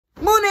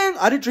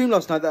saying? I had a dream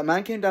last night that a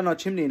man came down our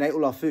chimney and ate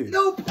all our food.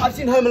 Nope. I've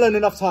seen Home Alone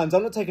enough times.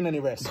 I'm not taking any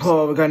risks.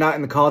 Oh, we're going out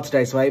in the car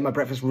today, so I ate my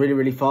breakfast really,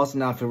 really fast and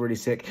now I feel really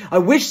sick. I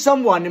wish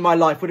someone in my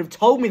life would have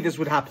told me this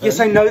would happen. Yes,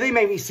 I know they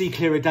make me see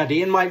clearer,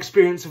 Daddy, and my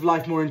experience of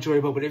life more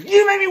enjoyable, but if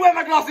you made me wear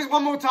my glasses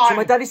one more time... So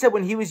my daddy said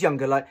when he was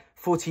younger, like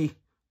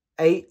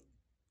 48...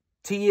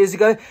 2 years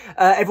ago,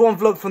 everyone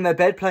vlogged from their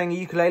bed playing a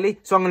ukulele,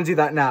 so I'm going to do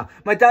that now.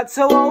 My dad's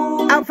so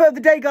old. Outfit of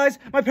the day, guys.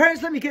 My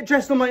parents let me get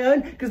dressed on my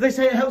own because they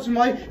say it helps with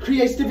my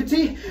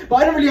creativity, but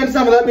I don't really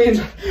understand what that means.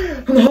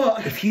 I'm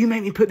hot. If you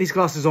make me put these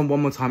glasses on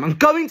one more time, I'm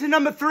going to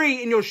number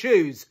 3 in your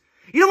shoes.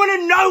 You don't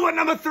want to know what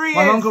number 3 is!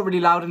 My mum got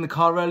really loud in the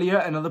car earlier,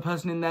 another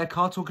person in their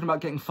car talking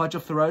about getting fudge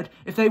off the road.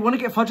 If they want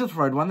to get fudge off the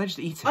road, why don't they just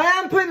eat it? I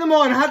am putting them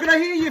on! How can I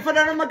hear you if I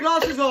don't have my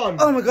glasses on?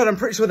 Oh my god, I'm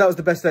pretty sure that was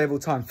the best day of all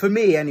time. For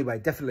me, anyway.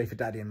 Definitely for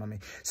Daddy and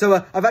Mummy.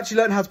 So, I've actually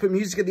learned how to put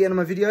music at the end of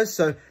my videos,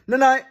 so,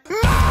 night-night!